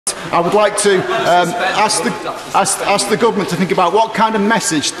I would like to ask the government to think about what kind of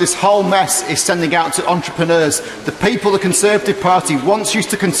message this whole mess is sending out to entrepreneurs, the people the Conservative Party once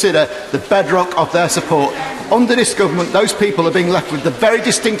used to consider the bedrock of their support. Under this government, those people are being left with the very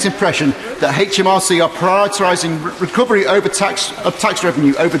distinct impression that HMRC are prioritising recovery of tax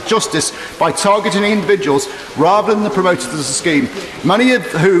revenue over justice by targeting individuals rather than the promoters of the scheme, many of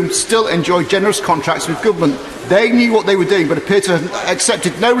whom still enjoy generous contracts with government. They knew what they were doing but appear to have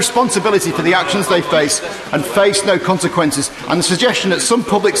accepted no responsibility for the actions they face and face no consequences. And the suggestion that some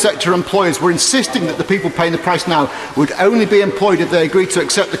public sector employers were insisting that the people paying the price now would only be employed if they agreed to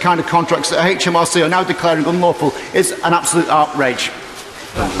accept the kind of contracts that HMRC are now declaring unlawful is an absolute outrage.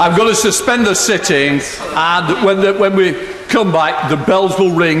 I'm going to suspend the sitting, and when we come back, the bells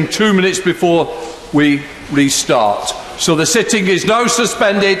will ring 2 minutes before we restart. So the sitting is now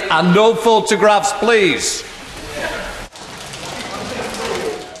suspended, and no photographs, please.